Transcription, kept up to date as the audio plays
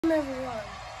Welcome everyone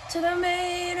to the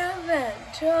main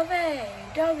event of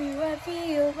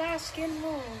AWFE Alaskan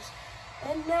rules.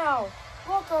 And now,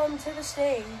 welcome to the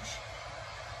stage,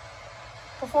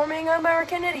 performing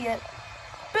American Idiot,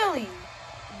 Billy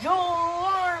Joel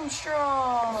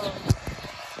Armstrong.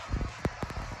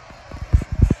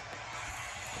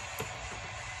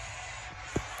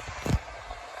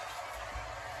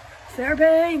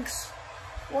 Fairbanks,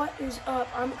 what is up?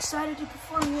 I'm excited to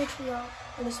perform the intro,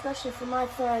 and especially for my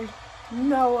friend,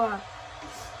 Noah.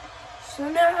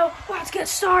 So now, let's get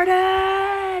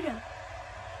started!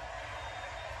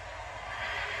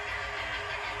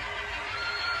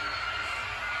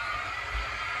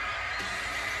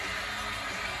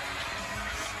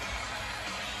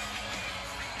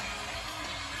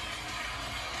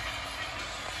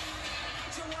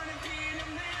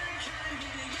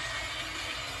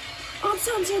 I'm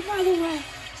censored, by the way.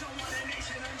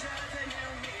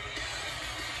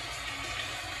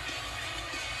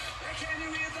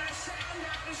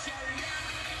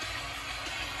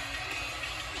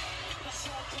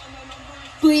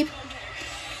 Bleep.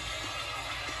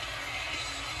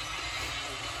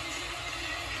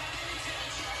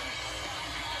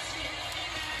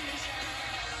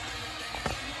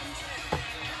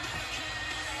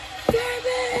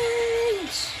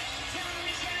 Fairbanks!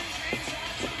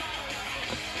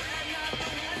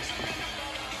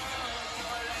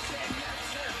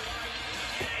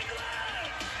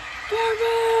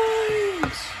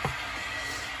 Fairbanks!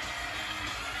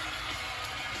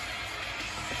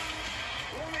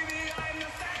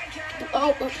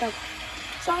 Oh.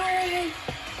 Sorry.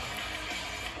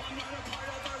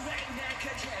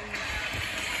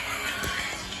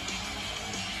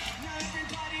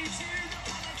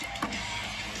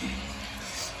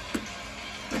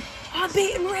 I'm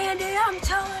beating Randy, I'm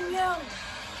telling you.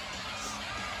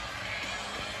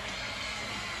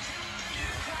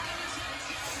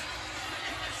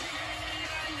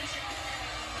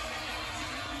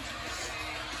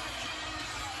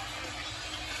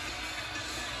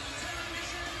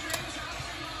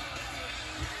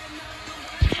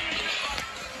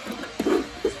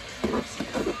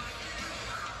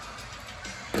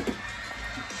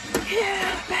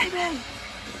 Yeah, baby!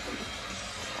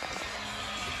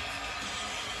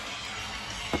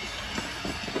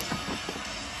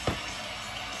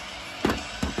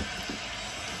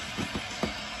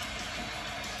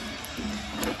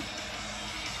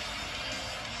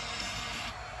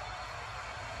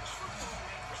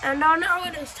 And now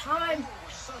it is time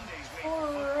for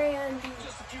Randy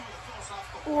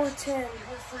Orton.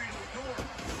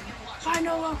 Bye,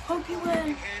 Noah. Hope you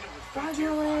win. Bye,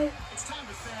 Billy. It's time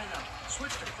to fan up.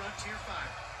 Switch to Frontier 5.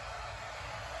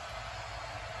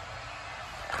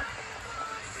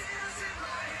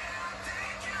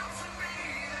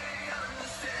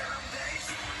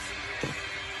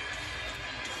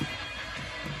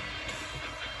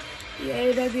 The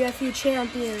AWFE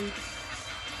champion,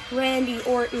 Randy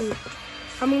Orton.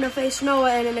 I'm going to face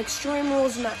Noah in an Extreme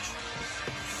Rules match.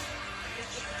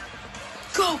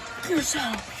 Go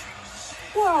yourself!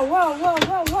 Whoa.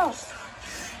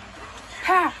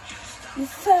 Ha! You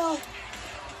fell.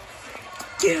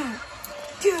 Go.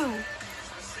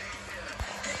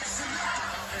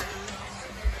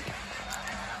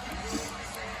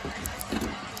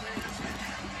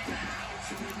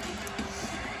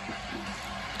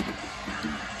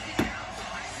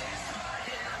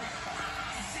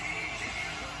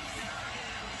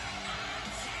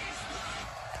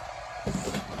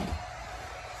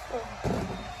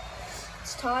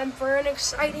 It's time for an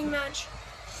exciting match.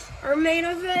 Our main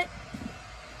event.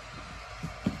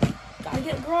 Gotta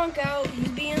get Gronk out. He's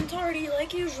being tardy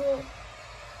like usual.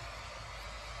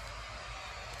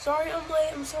 Sorry I'm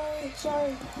late. I'm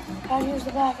sorry. Gotta use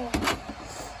the bathroom.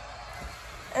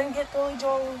 And get Billy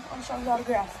Joel Armstrong's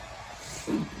autograph.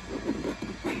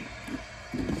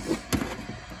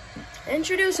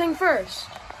 Introducing first,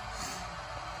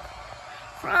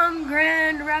 from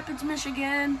Grand Rapids,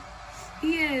 Michigan,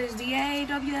 he is the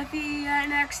AWFE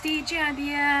NXT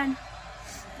champion,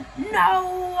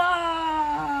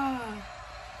 Noah!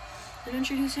 And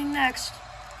introducing next,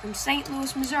 from St.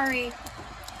 Louis, Missouri,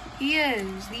 he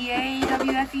is the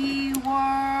AWFE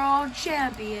World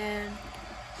Champion,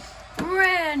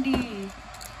 Randy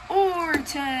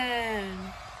Orton.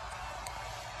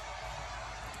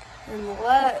 And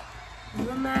let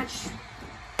the match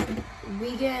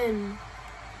begin.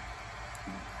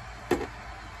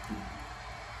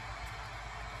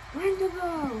 Ring the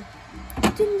bell.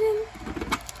 Ding ding.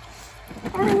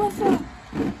 AWFE.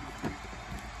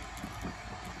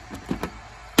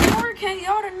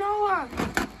 RKO to Noah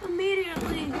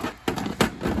immediately.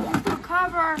 The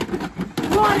cover.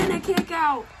 One and a kick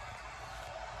out.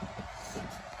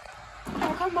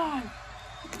 Oh, come on.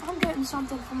 I'm getting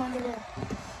something from under there.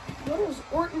 What is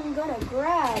Orton gonna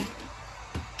grab?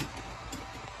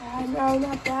 No,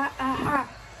 not that. Aha.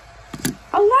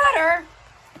 A ladder?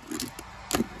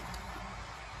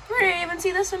 We didn't even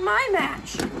see this in my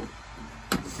match.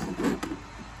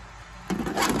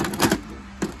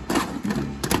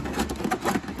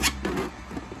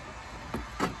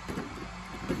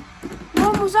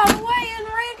 One moves out of the way and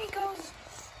Randy goes,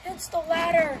 hits the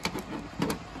ladder.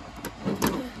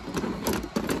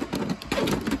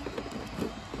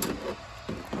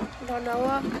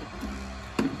 Noah.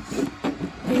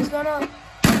 He's gonna.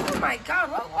 Oh my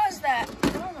God! What was that?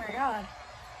 Oh my God!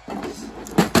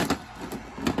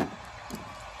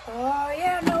 Oh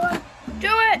yeah, Noah,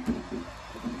 do it!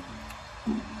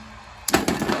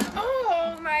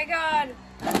 Oh my God!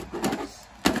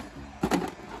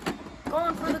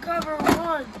 Going for the cover.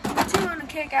 1, 2, and a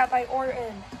kick out by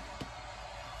Orton.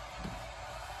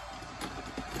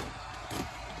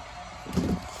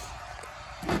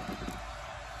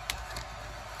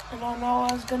 And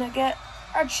Noah's gonna get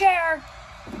a chair.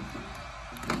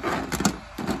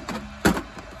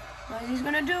 Now he's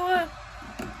gonna do a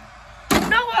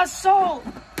Noah assault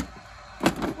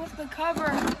with the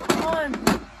cover. 1,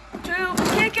 2,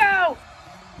 kick out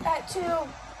at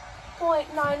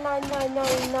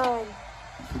 2.99999.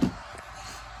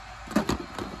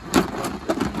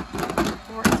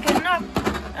 Orton's getting up.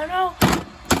 Oh no!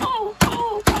 Oh!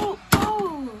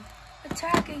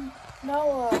 Attacking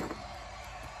Noah.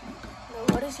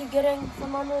 What is he getting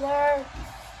from under there?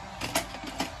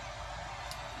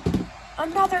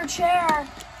 Another chair.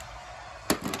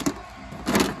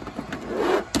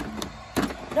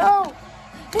 No!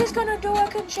 He's gonna do a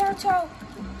concerto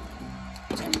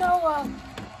to Noah.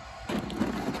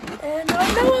 And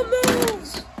Noah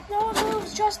moves! Noah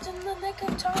moves just in the nick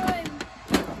of time.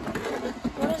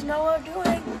 What is Noah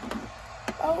doing?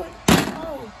 Oh.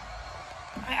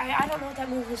 I don't know what that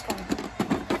move was called.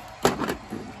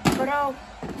 But oh,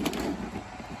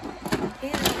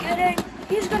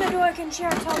 he's gonna do a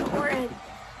concerto to Orton.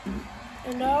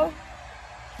 And no.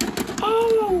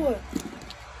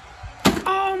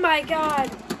 Oh my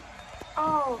God.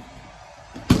 Oh.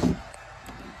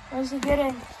 What's he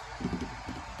getting?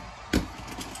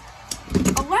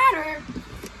 A ladder?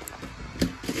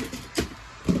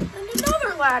 And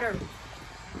another ladder.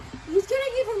 He's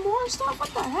getting even more stuff.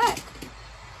 What the heck?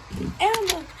 And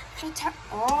the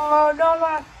oh,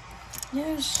 Noah.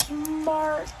 You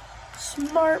smart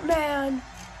man,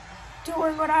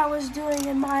 doing what I was doing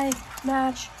in my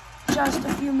match just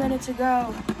a few minutes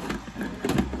ago,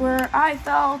 where I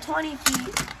fell 20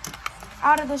 feet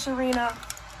out of this arena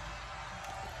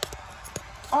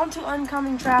onto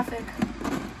oncoming traffic.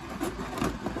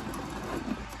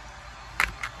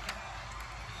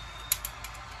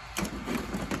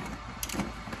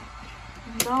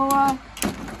 Noah,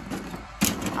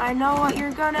 I know what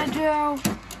you're gonna do.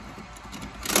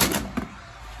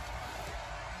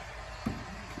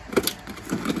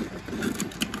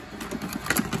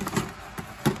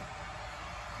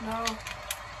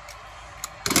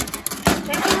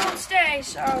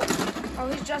 So,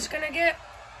 he's just gonna get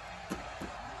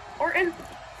Orton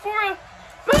for a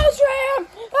mouse ram!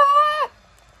 Ah!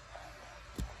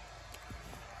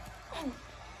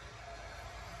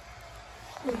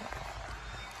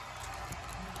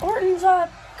 Orton's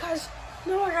up, because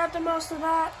Noah got the most of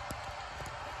that.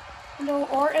 No,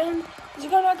 Orton is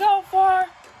gonna go for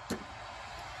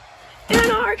an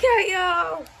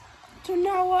RKO to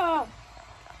Noah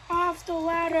off the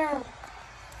ladder.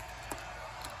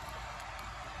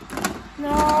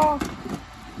 No.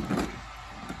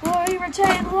 Will he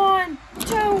retain? 1,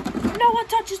 2. Noah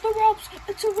touches the ropes.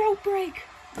 It's a rope break.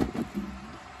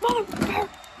 Mother.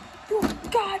 Oh,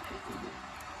 God.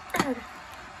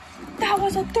 That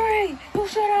was a 3. You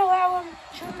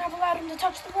shouldn't have allowed him to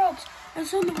touch the ropes.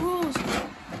 It's in the rules.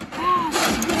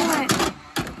 Screw it.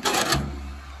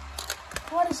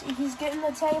 What is he? He's getting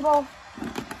the table.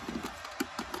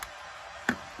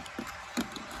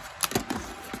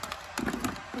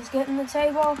 Getting the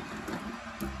table.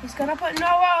 He's gonna put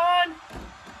Noah on.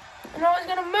 And Noah's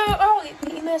gonna move. Oh,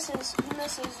 he misses. He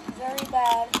misses very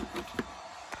bad.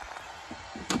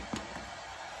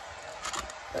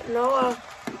 But Noah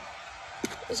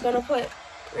is gonna put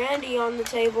Randy on the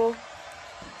table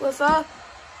with a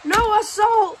Noah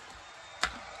assault.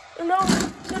 And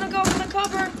Noah's gonna go for the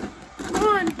cover.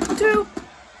 1, 2,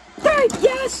 3.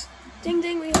 Yes! Ding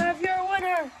ding, we have your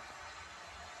winner.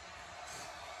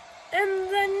 And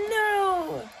the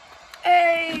new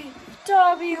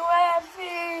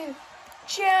AWFE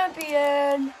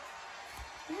champion,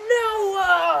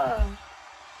 Noah!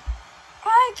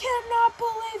 I cannot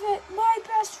believe it. My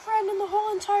best friend in the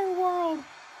whole entire world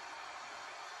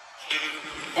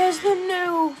is the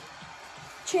new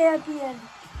champion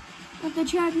with the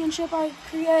championship I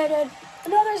created.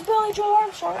 And now there's Billy Joel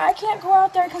Armstrong. I can't go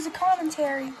out there because of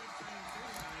commentary.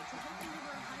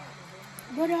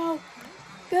 But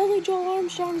Billy Joel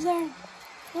Armstrong's there.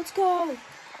 Let's go.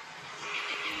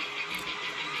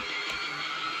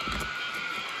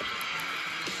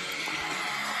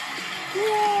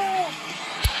 Yeah.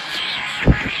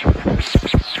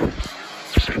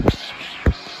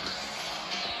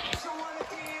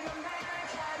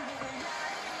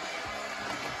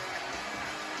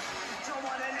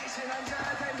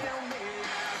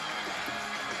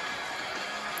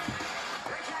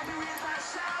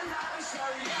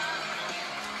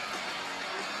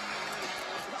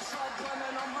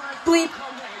 Bleep.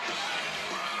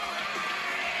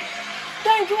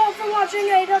 Thank you all for watching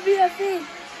AWFE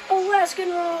Alaskan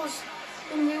Rules,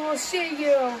 and we will see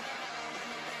you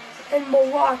in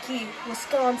Milwaukee,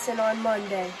 Wisconsin on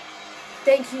Monday.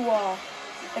 Thank you all,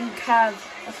 and have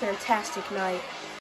a fantastic night.